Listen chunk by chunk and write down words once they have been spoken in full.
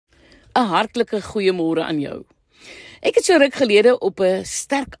'n hartlike goeiemôre aan jou. Ek het so ruk gelede op 'n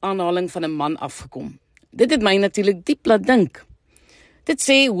sterk aanhaling van 'n man afgekom. Dit het my natuurlik diep laat dink. Dit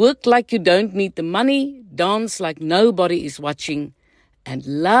sê, work like you don't need the money, dance like nobody is watching, and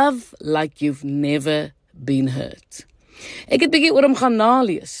love like you've never been hurt. Ek het bietjie oor hom gaan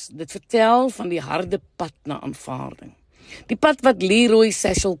nalees. Dit vertel van die harde pad na aanvaarding. Die pad wat Leroy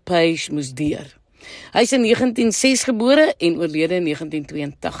Cecil Page moes deur. Hy is in 1906 gebore en oorlede in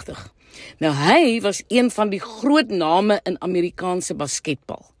 1982. Nou hy was een van die groot name in Amerikaanse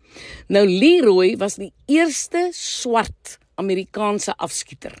basketbal. Nou Leroy was die eerste swart Amerikaanse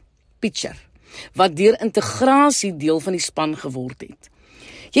afskieter, pitcher, wat deur integrasie deel van die span geword het.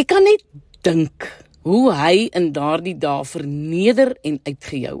 Jy kan net dink hoe hy in daardie dae verneder en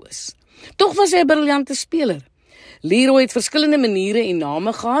uitgejou is. Tog was hy 'n briljante speler. Leroy het verskillende maniere en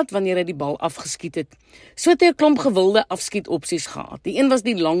name gehad wanneer hy die bal afgeskiet het. So het hy 'n klomp gewilde afskietopsies gehad. Die een was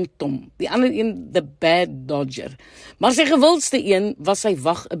die Long Tom, die ander een the Bad Dodger. Maar sy gewildste een was sy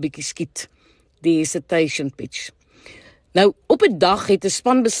wag 'n bietjie skiet, die hesitation pitch. Nou, op 'n dag het 'n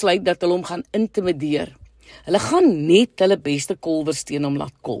span besluit dat hulle hom gaan intimideer. Hulle gaan net hulle beste kolwers teen hom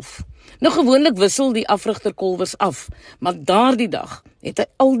laat kolf. Nou gewoonlik wissel die afrigter kolwers af, maar daardie dag het hy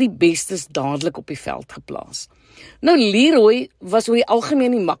al die bestes dadelik op die veld geplaas. Nou Leroy was oor die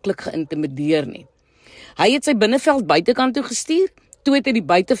algemeen nie maklik geïntimideer nie. Hy het sy binneveld buitekant toe gestuur, toe het hy die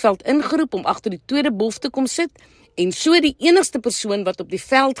buiteveld ingeroep om agter die tweede bof te kom sit, en so die enigste persoon wat op die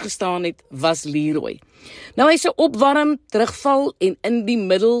veld gestaan het, was Leroy. Nou hy sou opwarm, terugval en in die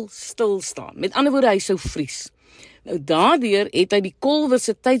middel stil staan. Met ander woorde, hy sou vries. Nou daardeur het hy die kolwer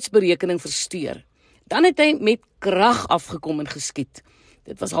se tydsberekening versteur. Dan het hy met krag afgekom en geskiet.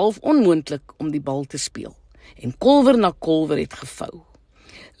 Dit was half onmoontlik om die bal te speel. En kolwer na kolwer het gevou.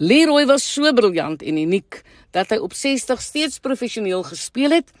 Leroy was so briljant en uniek, dat hy op 60 steeds professioneel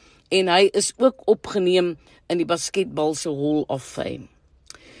gespeel het, en hy is ook opgeneem in die basketbal se Hall of Fame.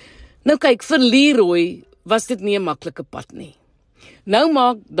 Nou kyk, vir Leroy was dit nie 'n maklike pad nie. Nou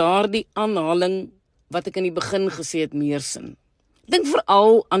maak daardie aanhaling wat ek in die begin gesê het meer sin. Dink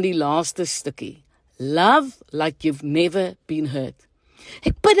veral aan die laaste stukkie. Love like you've never been hurt.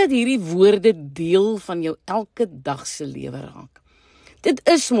 Ek bid dat hierdie woorde deel van jou elke dag se lewe raak. Dit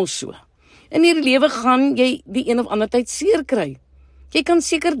is mos so. In hierdie lewe gaan jy die een of ander tyd seer kry. Jy kan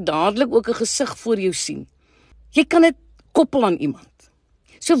seker dadelik ook 'n gesig voor jou sien. Jy kan dit koppel aan iemand.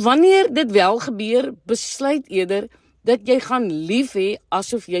 So wanneer dit wel gebeur, besluit eerder dat jy gaan lief hê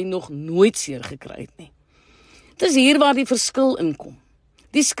asof jy nog nooit seer gekry het nie. Dis hier waar die verskil inkom.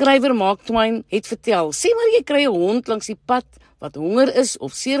 Die skrywer Mark Twain het vertel, sê maar jy kry 'n hond langs die pad wat honger is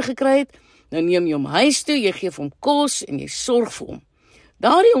of seer gekry het, nou neem jy hom huis toe, jy gee vir hom kos en jy sorg vir hom.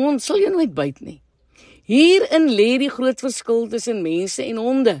 Daardie hond sal jou nooit byt nie. Hierin lê die groot verskil tussen mense en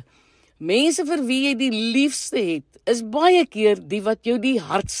honde. Mense vir wie jy die liefste het, is baie keer die wat jou die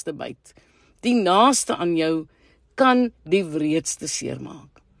hardste byt. Die naaste aan jou kan die wreedste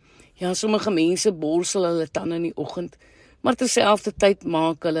seermaak. Ja, sommige mense borsel hulle tande in die oggend, maar terselfdertyd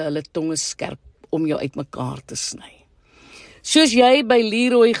maak hulle tonge skerp om jou uitmekaar te sny. Soos jy by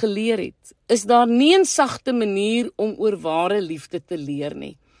Leroy geleer het, is daar nie 'n sagte manier om oor ware liefde te leer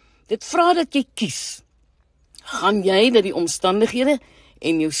nie. Dit vra dat jy kies. Gaan jy dat die omstandighede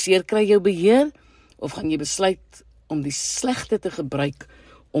en jou seerkry jou beheer, of gaan jy besluit om die slegte te gebruik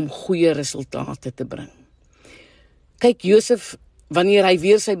om goeie resultate te bring? Kyk, Josef, wanneer hy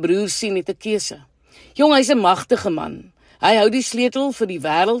weer sy broer sien, het 'n keuse. Jong, hy's 'n magtige man. Hy hou die sleutel vir die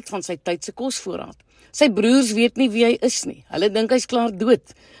wêreld van sy tyd se kosvoorraad. Sy broers weet nie wie hy is nie. Hulle dink hy's klaar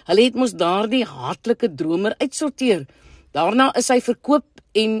dood. Hulle het mos daardie haatlike dromer uitsorteer. Daarna is hy verkoop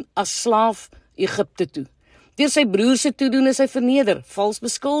en as slaaf Egipte toe. Deur sy broer se toedoen is hy verneder, vals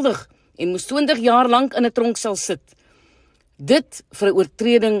beskuldig en moes 20 jaar lank in 'n tronksel sit. Dit vir 'n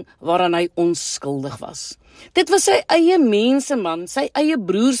oortreding waaraan hy onskuldig was. Dit was sy eie mense, man, sy eie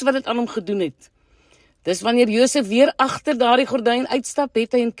broers wat dit aan hom gedoen het. Dis wanneer Josef weer agter daardie gordyn uitstap,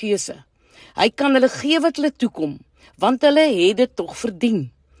 het hy 'n keuse. Hy kan hulle gee wat hulle toekom, want hulle het dit tog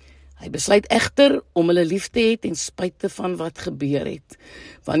verdien. Hy besluit egter om hulle lief te hê ten spyte van wat gebeur het.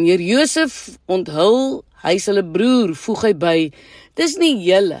 Wanneer Josef onthul, hy is hulle broer, voeg hy by, dis nie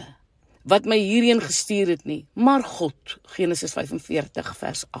julle wat my hierheen gestuur het nie, maar God, Genesis 45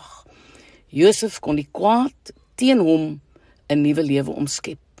 vers 8. Josef kon die kwaad teen hom 'n nuwe lewe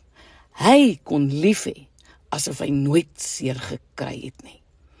omskep. Hy kon lief hê asof hy nooit seer gekry het nie.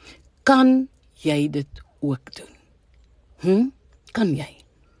 Kan jy dit ook doen? Kan jy?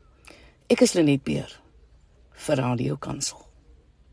 Ek is Lynette Beer vir Radio Kansel.